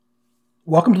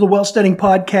Welcome to the Wealth Studying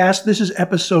Podcast. This is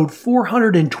episode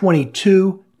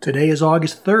 422. Today is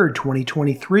August 3rd,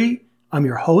 2023. I'm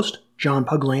your host, John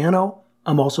Pugliano.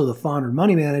 I'm also the founder and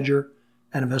money manager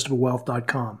at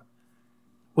investablewealth.com.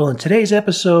 Well, in today's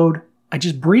episode, I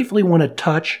just briefly want to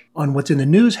touch on what's in the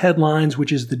news headlines,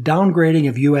 which is the downgrading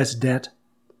of U.S. debt.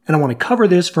 And I want to cover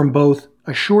this from both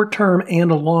a short-term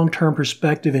and a long-term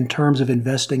perspective in terms of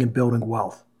investing and building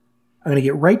wealth. I'm going to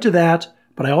get right to that,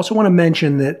 but I also want to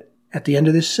mention that at the end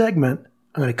of this segment,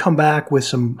 I'm going to come back with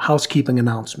some housekeeping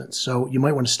announcements, so you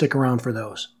might want to stick around for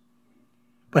those.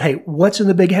 But hey, what's in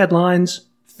the big headlines?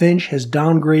 Fitch has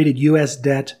downgraded U.S.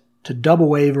 debt to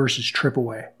AA versus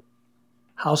AAA.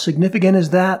 How significant is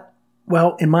that?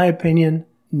 Well, in my opinion,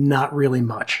 not really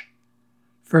much.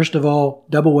 First of all,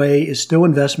 AA is still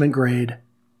investment grade.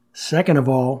 Second of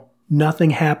all, nothing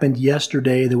happened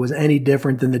yesterday that was any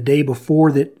different than the day before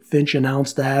that Fitch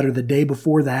announced that, or the day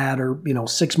before that, or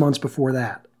 6 months before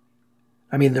that.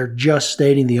 I mean, they're just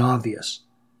stating the obvious.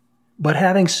 But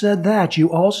having said that, you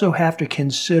also have to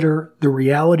consider the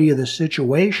reality of the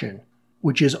situation,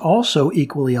 which is also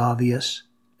equally obvious,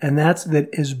 and that's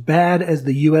that as bad as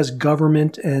the U.S.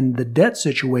 government and the debt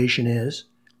situation is,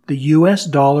 the U.S.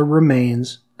 dollar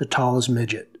remains the tallest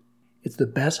midget. It's the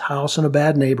best house in a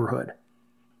bad neighborhood.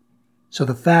 So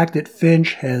the fact that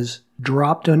Fitch has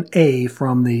dropped an A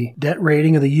from the debt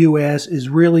rating of the U.S. is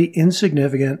really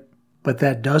insignificant, but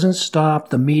that doesn't stop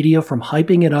the media from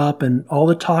hyping it up and all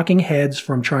the talking heads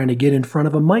from trying to get in front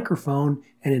of a microphone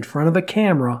and in front of a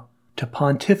camera to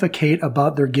pontificate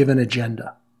about their given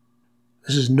agenda.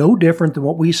 This is no different than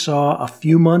what we saw a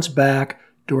few months back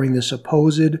during the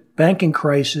supposed banking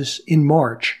crisis in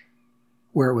March,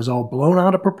 where it was all blown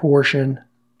out of proportion,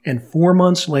 and 4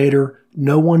 months later,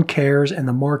 no one cares, and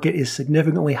the market is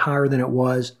significantly higher than it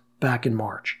was back in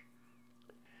March.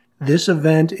 This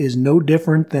event is no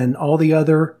different than all the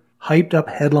other hyped up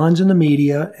headlines in the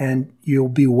media, and you'll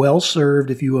be well served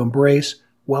if you embrace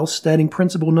wealth studying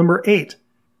principle number 8,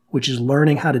 which is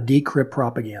learning how to decrypt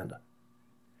propaganda.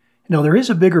 Now, there is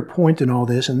a bigger point in all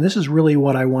this, and this is really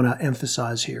what I want to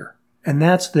emphasize here. And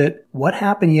that's that what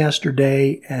happened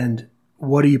yesterday and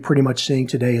what are you pretty much seeing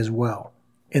today as well.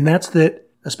 And that's that,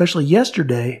 especially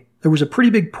yesterday, there was a pretty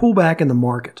big pullback in the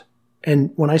market.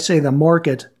 And when I say the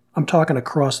market, I'm talking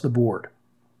across the board.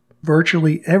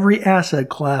 Virtually every asset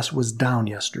class was down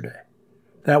yesterday.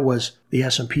 That was the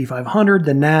S&P 500,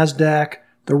 the NASDAQ,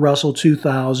 the Russell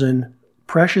 2000,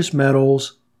 precious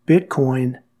metals,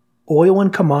 Bitcoin, oil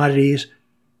and commodities.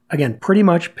 Again, pretty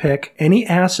much pick any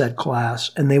asset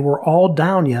class, and they were all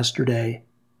down yesterday.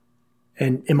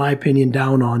 And in my opinion,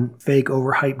 down on fake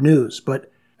overhyped news. But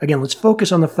again, let's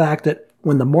focus on the fact that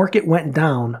when the market went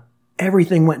down,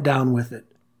 everything went down with it.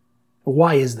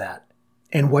 Why is that?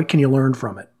 And what can you learn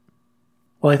from it?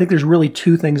 Well, I think there's really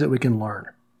two things that we can learn.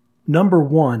 Number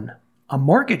one, a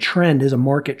market trend is a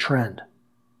market trend.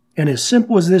 And as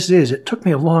simple as this is, it took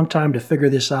me a long time to figure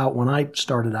this out when I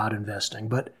started out investing.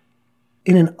 But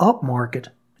in an up market,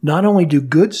 not only do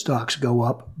good stocks go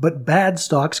up, but bad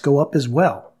stocks go up as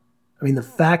well. I mean, the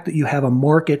fact that you have a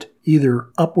market, either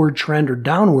upward trend or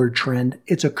downward trend,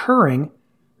 it's occurring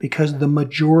because the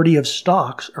majority of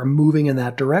stocks are moving in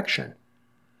that direction.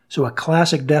 So a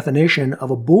classic definition of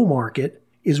a bull market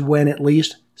is when at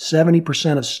least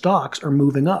 70% of stocks are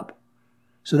moving up.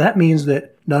 So that means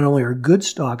that not only are good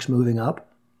stocks moving up,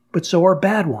 but so are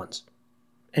bad ones.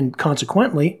 And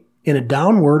consequently, in a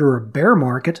downward or a bear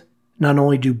market, not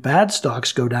only do bad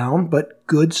stocks go down, but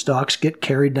good stocks get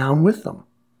carried down with them.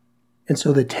 And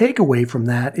so the takeaway from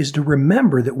that is to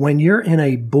remember that when you're in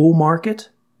a bull market,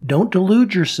 don't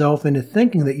delude yourself into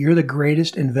thinking that you're the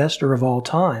greatest investor of all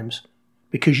times,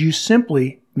 because you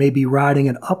simply may be riding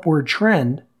an upward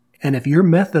trend, and if your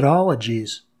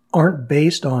methodologies aren't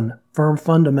based on firm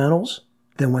fundamentals,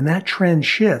 then when that trend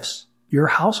shifts, your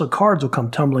house of cards will come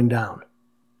tumbling down.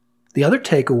 The other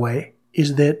takeaway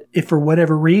is that if for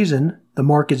whatever reason the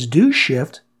markets do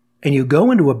shift, and you go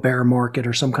into a bear market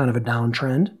or some kind of a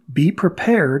downtrend, be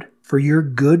prepared for your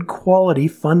good quality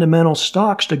fundamental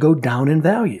stocks to go down in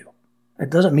value. It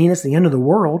doesn't mean it's the end of the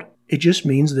world. It just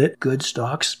means that good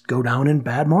stocks go down in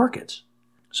bad markets.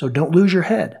 So don't lose your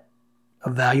head.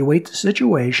 Evaluate the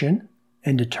situation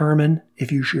and determine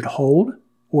if you should hold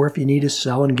or if you need to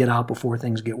sell and get out before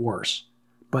things get worse.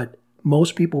 But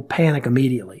most people panic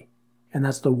immediately, and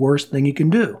that's the worst thing you can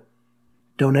do.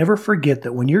 Don't ever forget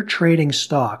that when you're trading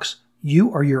stocks,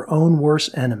 you are your own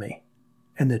worst enemy.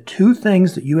 And the two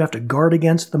things that you have to guard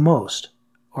against the most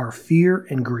are fear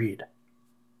and greed.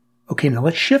 Okay, now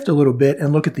let's shift a little bit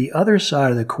and look at the other side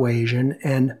of the equation.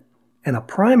 And And a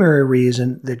primary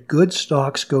reason that good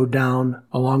stocks go down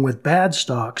along with bad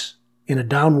stocks in a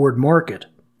downward market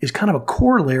is kind of a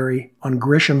corollary on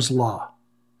Gresham's law.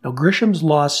 Now, Gresham's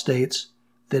law states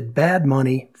that bad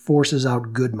money forces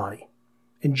out good money.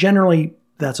 And generally,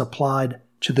 that's applied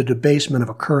to the debasement of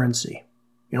a currency.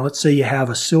 Let's say you have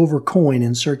a silver coin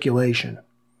in circulation,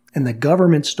 and the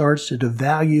government starts to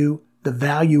devalue the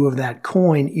value of that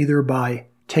coin either by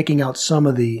taking out some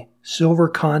of the silver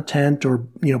content or,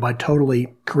 by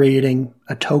totally creating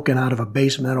a token out of a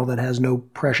base metal that has no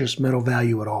precious metal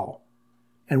value at all.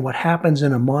 And what happens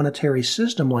in a monetary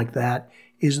system like that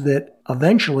is that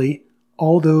eventually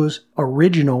all those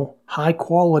original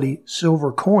high-quality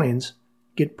silver coins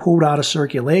get pulled out of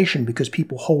circulation because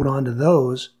people hold on to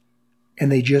those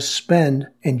and they just spend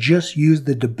and just use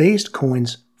the debased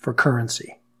coins for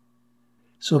currency.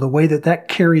 So the way that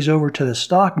carries over to the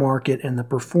stock market and the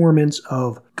performance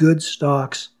of good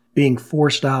stocks being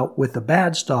forced out with the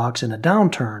bad stocks in a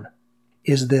downturn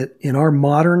is that in our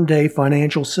modern day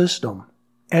financial system,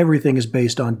 everything is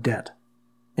based on debt.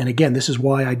 And again, this is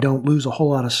why I don't lose a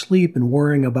whole lot of sleep in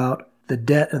worrying about the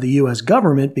debt of the U.S.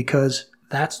 government, because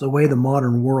that's the way the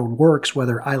modern world works,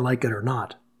 whether I like it or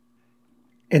not.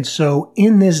 And so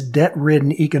in this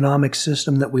debt-ridden economic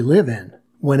system that we live in,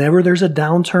 whenever there's a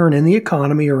downturn in the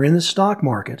economy or in the stock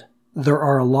market, there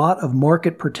are a lot of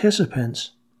market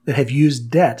participants that have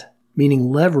used debt, meaning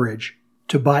leverage,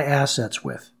 to buy assets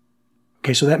with.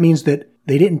 Okay, so that means that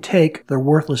they didn't take their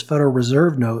worthless Federal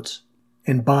Reserve notes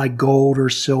and buy gold or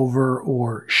silver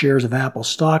or shares of Apple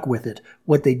stock with it.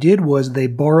 What they did was they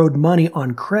borrowed money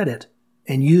on credit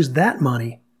and used that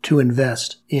money to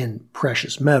invest in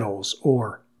precious metals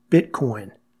or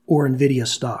Bitcoin or Nvidia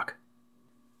stock.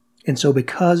 And so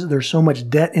because there's so much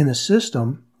debt in the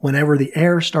system, whenever the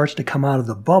air starts to come out of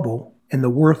the bubble and the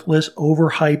worthless,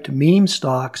 overhyped meme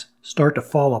stocks start to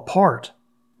fall apart,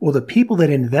 well, the people that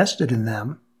invested in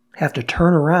them have to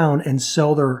turn around and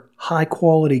sell their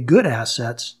high-quality good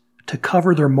assets to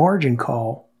cover their margin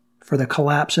call for the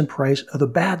collapse in price of the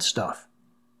bad stuff.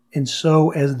 And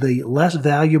so as the less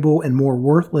valuable and more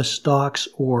worthless stocks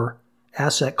or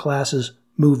asset classes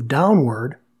move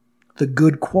downward, the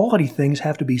good quality things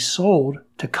have to be sold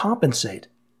to compensate.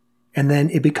 And then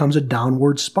it becomes a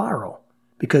downward spiral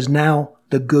because now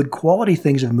the good quality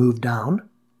things have moved down.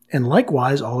 And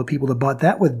likewise, all the people that bought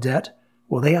that with debt,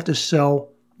 well, they have to sell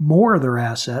more of their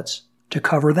assets to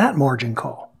cover that margin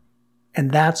call. And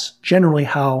that's generally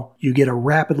how you get a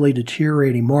rapidly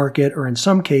deteriorating market, or in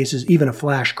some cases, even a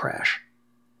flash crash.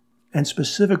 And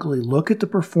specifically, look at the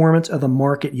performance of the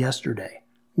market yesterday.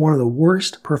 One of the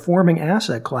worst performing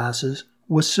asset classes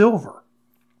was silver.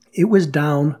 It was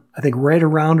down, I think, right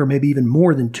around or maybe even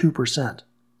more than 2%.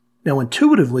 Now,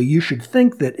 intuitively, you should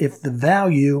think that if the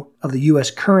value of the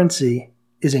U.S. currency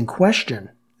is in question,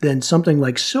 then something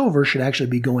like silver should actually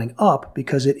be going up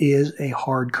because it is a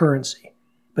hard currency.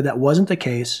 But that wasn't the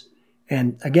case.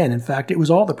 And again, in fact, it was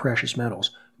all the precious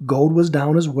metals. Gold was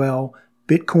down as well.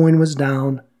 Bitcoin was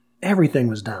down. Everything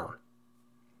was down.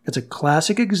 It's a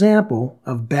classic example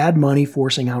of bad money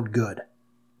forcing out good.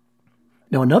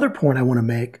 Now, another point I want to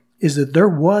make is that there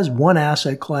was one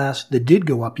asset class that did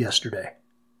go up yesterday.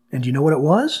 And do you know what it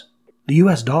was? The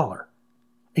U.S. dollar.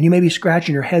 And you may be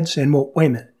scratching your head saying, well, wait a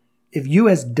minute. If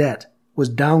U.S. debt was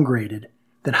downgraded,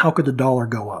 then how could the dollar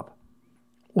go up?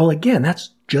 Well, again,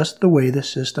 that's just the way the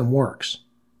system works.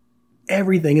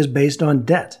 Everything is based on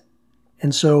debt.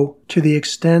 And so, to the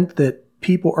extent that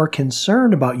people are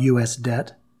concerned about U.S.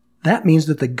 debt, that means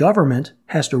that the government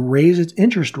has to raise its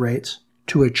interest rates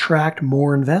to attract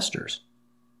more investors.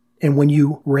 And when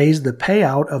you raise the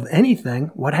payout of anything,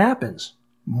 what happens?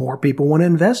 More people want to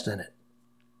invest in it.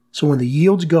 So when the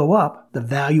yields go up, the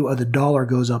value of the dollar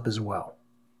goes up as well.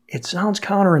 It sounds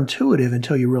counterintuitive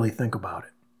until you really think about it.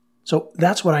 So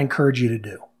that's what I encourage you to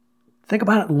do. Think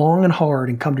about it long and hard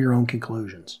and come to your own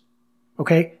conclusions.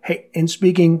 Okay? Hey, and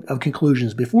speaking of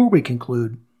conclusions, before we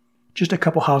conclude, just a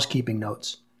couple housekeeping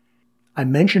notes. I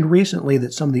mentioned recently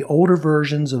that some of the older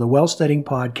versions of the Wealthsteading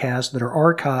podcast that are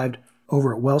archived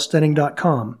over at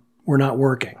wealthsteading.com were not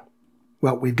working.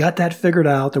 Well, we've got that figured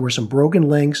out. There were some broken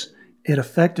links. It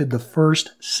affected the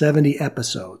first 70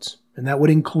 episodes, and that would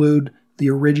include the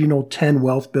original 10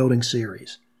 wealth building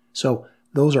series. So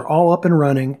those are all up and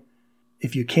running.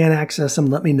 If you can't access them,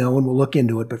 let me know and we'll look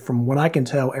into it. But from what I can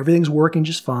tell, everything's working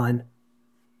just fine.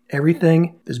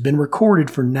 Everything that's been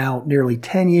recorded for now nearly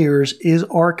 10 years is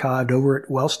archived over at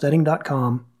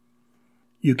wealthsteading.com.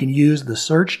 You can use the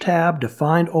search tab to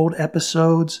find old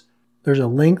episodes. There's a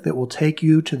link that will take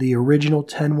you to the original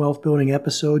 10 wealth building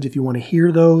episodes if you want to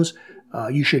hear those.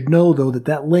 You should know, though,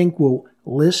 that link will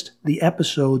list the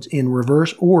episodes in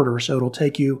reverse order, so it'll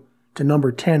take you to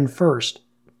number 10 first.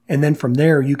 And then from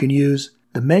there, you can use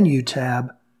the menu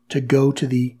tab to go to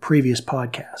the previous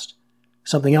podcast.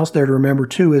 Something else there to remember,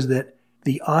 too, is that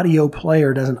the audio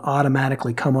player doesn't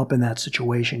automatically come up in that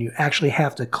situation. You actually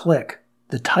have to click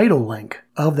the title link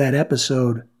of that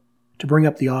episode to bring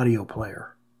up the audio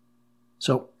player.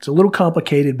 So it's a little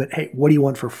complicated, but hey, what do you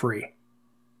want for free?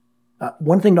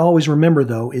 One thing to always remember,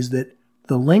 though, is that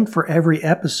the link for every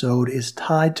episode is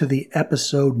tied to the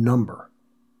episode number.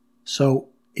 So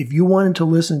if you wanted to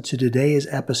listen to today's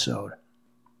episode,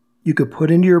 you could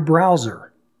put into your browser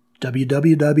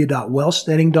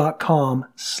www.wealthsteading.com/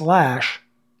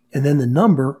 and then the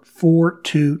number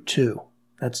 422.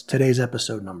 That's today's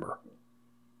episode number.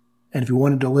 And if you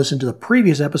wanted to listen to the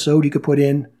previous episode, you could put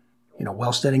in,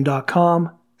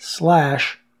 wealthsteading.com/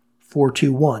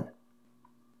 421.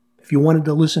 If you wanted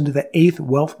to listen to the 8th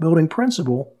wealth building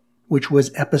principle, which was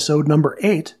episode number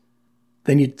 8,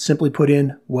 then you'd simply put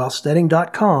in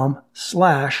wealthsteading.com/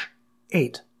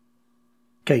 8.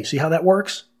 Okay, see how that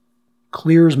works?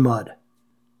 Clear as mud.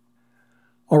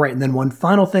 All right, and then one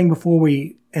final thing before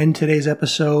we end today's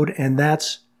episode, and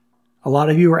that's a lot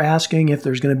of you are asking if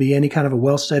there's going to be any kind of a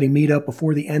wealth setting meetup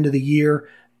before the end of the year.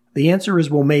 The answer is,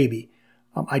 well, maybe.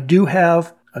 I do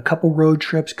have a couple road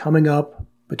trips coming up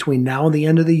between now and the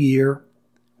end of the year.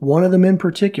 One of them in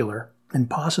particular, and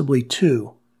possibly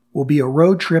two, will be a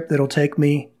road trip that'll take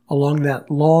me along that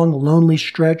long, lonely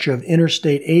stretch of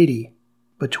Interstate 80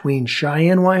 between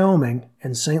Cheyenne, Wyoming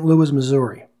and St. Louis,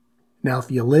 Missouri. Now,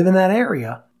 if you live in that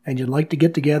area and you'd like to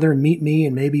get together and meet me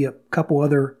and maybe a couple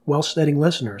other wealth-setting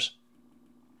listeners,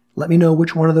 let me know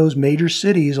which one of those major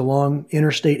cities along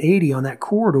Interstate 80 on that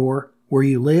corridor where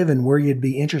you live and where you'd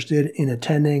be interested in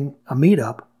attending a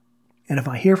meetup. And if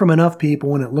I hear from enough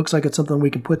people and it looks like it's something we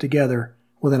can put together,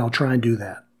 well, then I'll try and do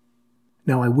that.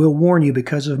 Now, I will warn you,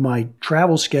 because of my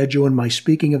travel schedule and my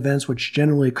speaking events, which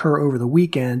generally occur over the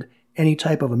weekend, any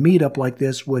type of a meetup like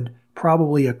this would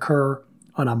probably occur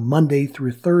on a Monday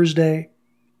through Thursday,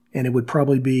 and it would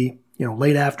probably be,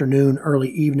 late afternoon, early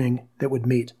evening that would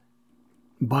meet.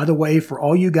 By the way, for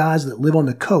all you guys that live on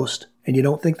the coast and you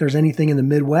don't think there's anything in the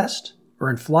Midwest or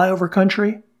in flyover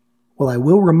country, well, I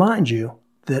will remind you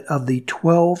that of the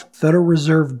 12 Federal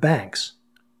Reserve banks,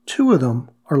 2 of them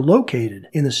are located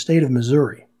in the state of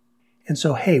Missouri. And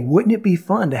so, hey, wouldn't it be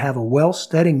fun to have a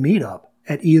wealth-steading meetup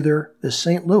at either the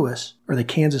St. Louis or the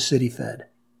Kansas City Fed?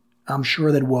 I'm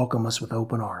sure they'd welcome us with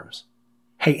open arms.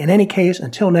 Hey, in any case,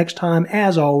 until next time,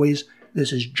 as always,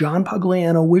 this is John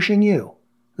Pugliano wishing you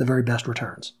the very best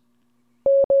returns.